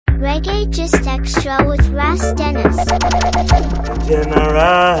Reggae Just Extra with Ras Dennis.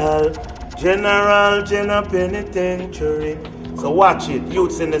 General Penitentiary. So watch it,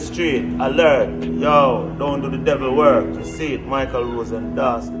 youths in the street, alert. Yo, don't do the devil work. You see it, Mykal Rose and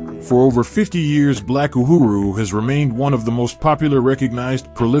Dust. For over 50 years, Black Uhuru has remained one of the most popular,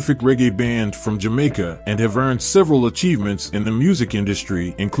 recognized, prolific reggae band from Jamaica and have earned several achievements in the music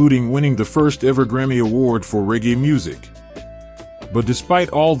industry, including winning the first ever Grammy Award for reggae music. But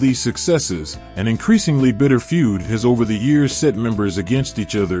despite all these successes, an increasingly bitter feud has over the years set members against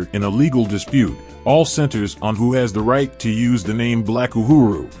each other in a legal dispute. All centers on who has the right to use the name Black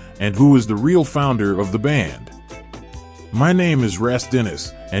Uhuru and who is the real founder of the band. My name is Ras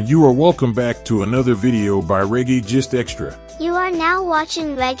Dennis, and you are welcome back to another video by Reggae Just Extra. You are now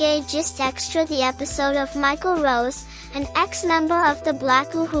watching Reggae Just Extra, the episode of Mykal Rose, an ex-member of the Black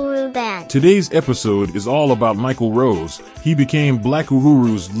Uhuru band. Today's episode is all about Mykal Rose. He became Black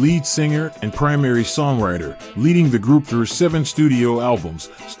Uhuru's lead singer and primary songwriter, leading the group through 7 studio albums,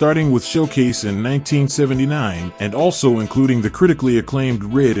 starting with Showcase in 1979 and also including the critically acclaimed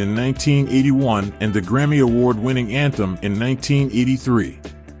Red in 1981 and the Grammy Award-winning Anthem in 1983.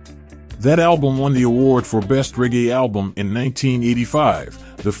 That album won the award for Best Reggae Album in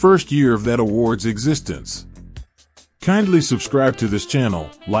 1985, the first year of that award's existence. Kindly subscribe to this channel,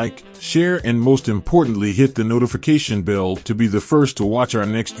 like, share, and most importantly hit the notification bell to be the first to watch our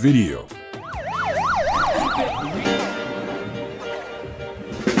next video.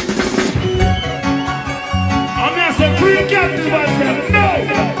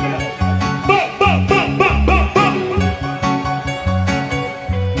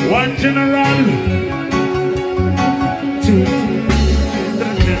 One general, two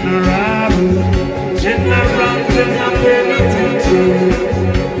general penitentiary,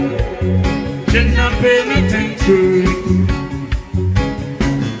 general penitentiary,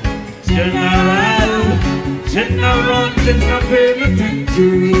 general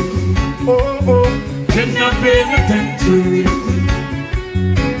penitentiary, oh, general penitentiary.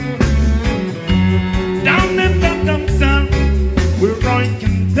 Down in the dump sound, we're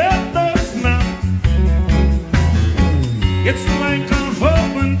ranking deaths now. It's like a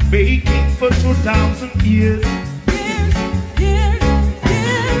oven baking for 2,000 years.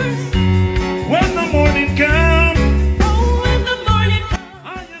 When the morning comes,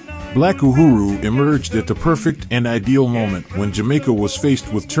 Black Uhuru emerged at the perfect and ideal moment when Jamaica was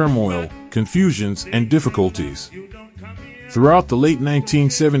faced with turmoil, confusions, and difficulties. Throughout the late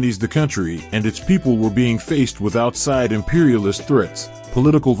 1970s, the country and its people were being faced with outside imperialist threats,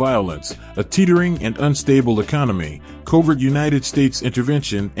 political violence, a teetering and unstable economy, covert United States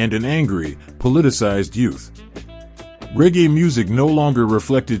intervention, and an angry, politicized youth. Reggae music no longer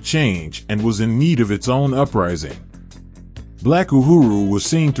reflected change and was in need of its own uprising. Black Uhuru was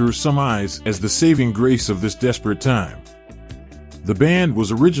seen through some eyes as the saving grace of this desperate time. The band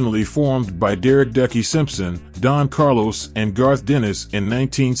was originally formed by Derek "Ducky" Simpson, Don Carlos, and Garth Dennis in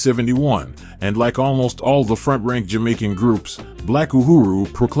 1971, and like almost all the front-rank Jamaican groups, Black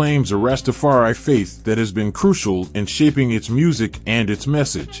Uhuru proclaims a Rastafari faith that has been crucial in shaping its music and its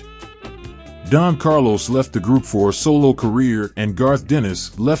message. Don Carlos left the group for a solo career, and Garth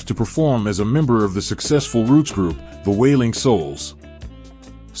Dennis left to perform as a member of the successful roots group, the Wailing Souls.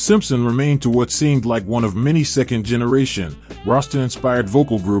 Simpson remained to what seemed like one of many second-generation, Rasta-inspired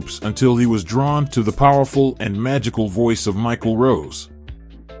vocal groups until he was drawn to the powerful and magical voice of Mykal Rose.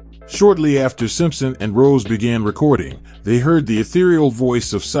 Shortly after Simpson and Rose began recording, they heard the ethereal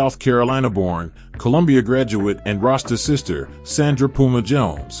voice of South Carolina-born, Columbia graduate and Rasta sister, Sandra Puma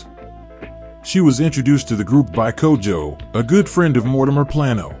Jones. She was introduced to the group by Kojo, a good friend of Mortimer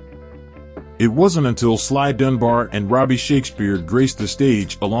Plano. It wasn't until Sly Dunbar and Robbie Shakespeare graced the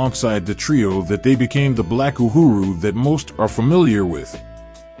stage alongside the trio that they became the Black Uhuru that most are familiar with.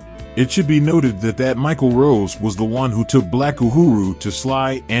 It should be noted that Mykal Rose was the one who took Black Uhuru to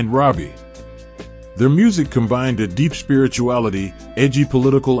Sly and Robbie. Their music combined a deep spirituality, edgy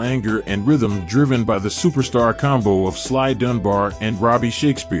political anger, and rhythm driven by the superstar combo of Sly Dunbar and Robbie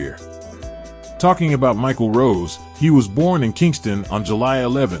Shakespeare. Talking about Mykal Rose, he was born in Kingston on July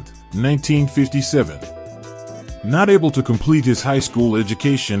 11, 1957. Not able to complete his high school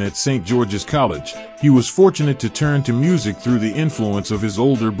education at St. George's College, he was fortunate to turn to music through the influence of his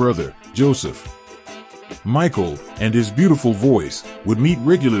older brother, Joseph. Mykal, and his beautiful voice, would meet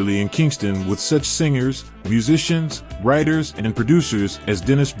regularly in Kingston with such singers, musicians, writers, and producers as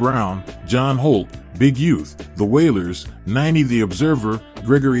Dennis Brown, John Holt, Big Youth, The Wailers, 90 The Observer,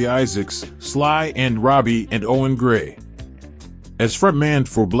 Gregory Isaacs, Sly and Robbie, and Owen Gray. As frontman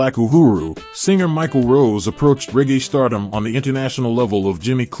for Black Uhuru, singer Mykal Rose approached reggae stardom on the international level of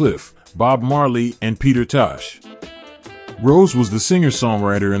Jimmy Cliff, Bob Marley, and Peter Tosh. Rose was the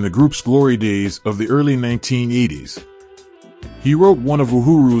singer-songwriter in the group's glory days of the early 1980s. He wrote one of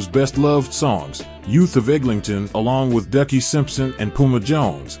Uhuru's best-loved songs, Youth of Eglinton, along with Ducky Simpson and Puma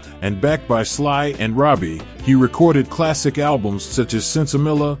Jones, and backed by Sly and Robbie, he recorded classic albums such as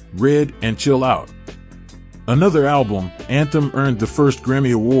Sensimilla, Red, and Chill Out. Another album, Anthem, earned the first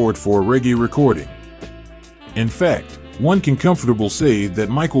Grammy Award for a reggae recording. In fact, one can comfortably say that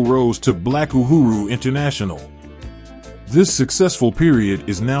Mykal Rose took Black Uhuru international. This successful period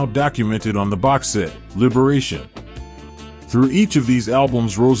is now documented on the box set, Liberation. Through each of these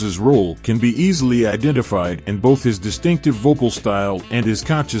albums, Rose's role can be easily identified in both his distinctive vocal style and his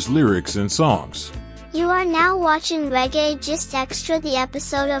conscious lyrics and songs. You are now watching Reggae Gist Extra, the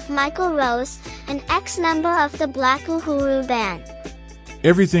episode of Mykal Rose, an ex-member of the Black Uhuru band.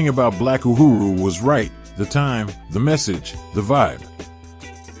 Everything about Black Uhuru was right, the time, the message, the vibe.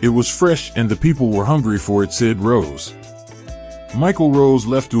 It was fresh and the people were hungry for it, said Rose. Mykal Rose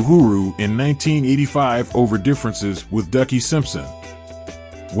left Uhuru in 1985 over differences with Ducky Simpson.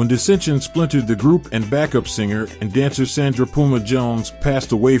 When dissension splintered the group and backup singer and dancer Sandra Puma Jones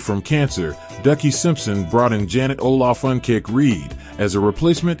passed away from cancer, Ducky Simpson brought in Janet Olafunke Reid as a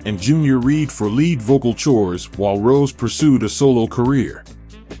replacement and Junior Reid for lead vocal chores while Rose pursued a solo career.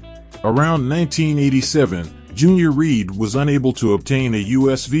 Around 1987, Junior Reid was unable to obtain a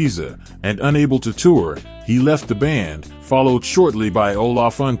U.S. visa and unable to tour. He left the band, followed shortly by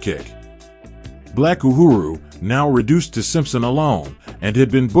Olafunke. Black Uhuru, now reduced to Simpson alone, and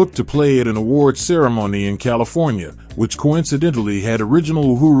had been booked to play at an awards ceremony in California, which coincidentally had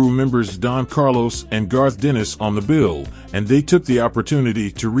original Uhuru members Don Carlos and Garth Dennis on the bill, and they took the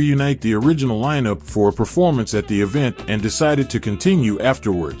opportunity to reunite the original lineup for a performance at the event and decided to continue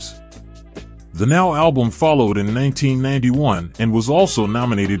afterwards. The Now album followed in 1991 and was also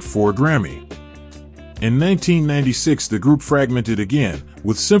nominated for a Grammy. In 1996, the group fragmented again,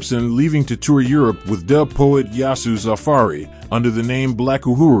 with Simpson leaving to tour Europe with dub poet Yasu Zafari under the name Black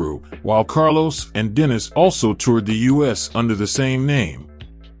Uhuru, while Carlos and Dennis also toured the U.S. under the same name.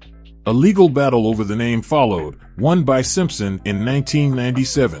 A legal battle over the name followed, won by Simpson in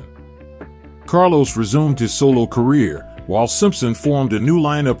 1997. Carlos resumed his solo career, while Simpson formed a new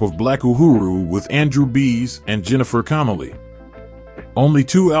lineup of Black Uhuru with Andrew Bees and Jennifer Connelly. Only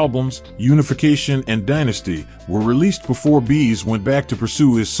two albums, Unification and Dynasty, were released before Bees went back to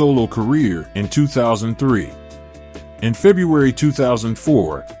pursue his solo career in 2003. In February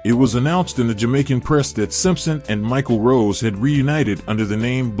 2004, it was announced in the Jamaican press that Simpson and Mykal Rose had reunited under the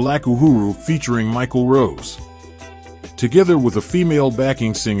name Black Uhuru featuring Mykal Rose. Together with a female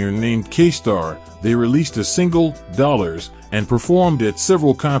backing singer named K-Star, they released a single, Dollars, and performed at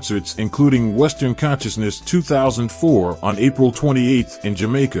several concerts including Western Consciousness 2004 on April 28 in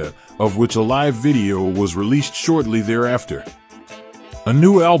Jamaica, of which a live video was released shortly thereafter. A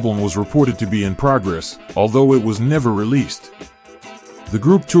new album was reported to be in progress, although it was never released. The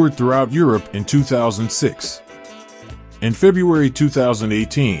group toured throughout Europe in 2006. In February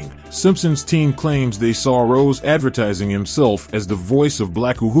 2018, Simpson's team claims they saw Rose advertising himself as the voice of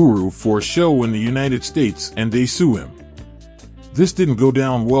Black Uhuru for a show in the United States and they sue him. This didn't go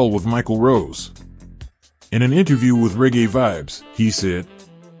down well with Mykal Rose. In an interview with Reggae Vibes, he said,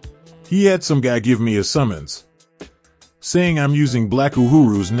 "He had some guy give me a summons, saying I'm using Black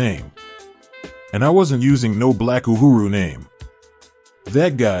Uhuru's name. And I wasn't using no Black Uhuru name.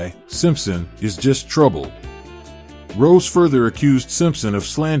 That guy, Simpson, is just trouble." Rose further accused Simpson of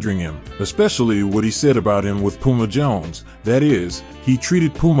slandering him, especially what he said about him with Puma Jones. That is, he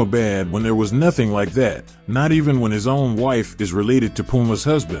treated Puma bad when there was nothing like that, not even when his own wife is related to Puma's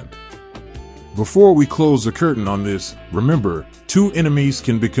husband. Before we close the curtain on this, remember, two enemies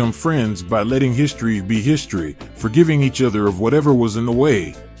can become friends by letting history be history, forgiving each other of whatever was in the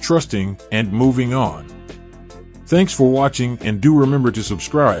way, trusting, and moving on. Thanks for watching, and do remember to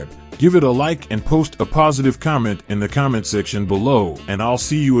subscribe. Give it a like and post a positive comment in the comment section below, and I'll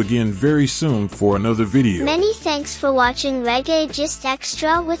see you again very soon for another video. Many thanks for watching Reggae Gist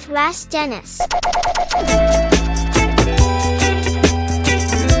Extra with Ras Dennis.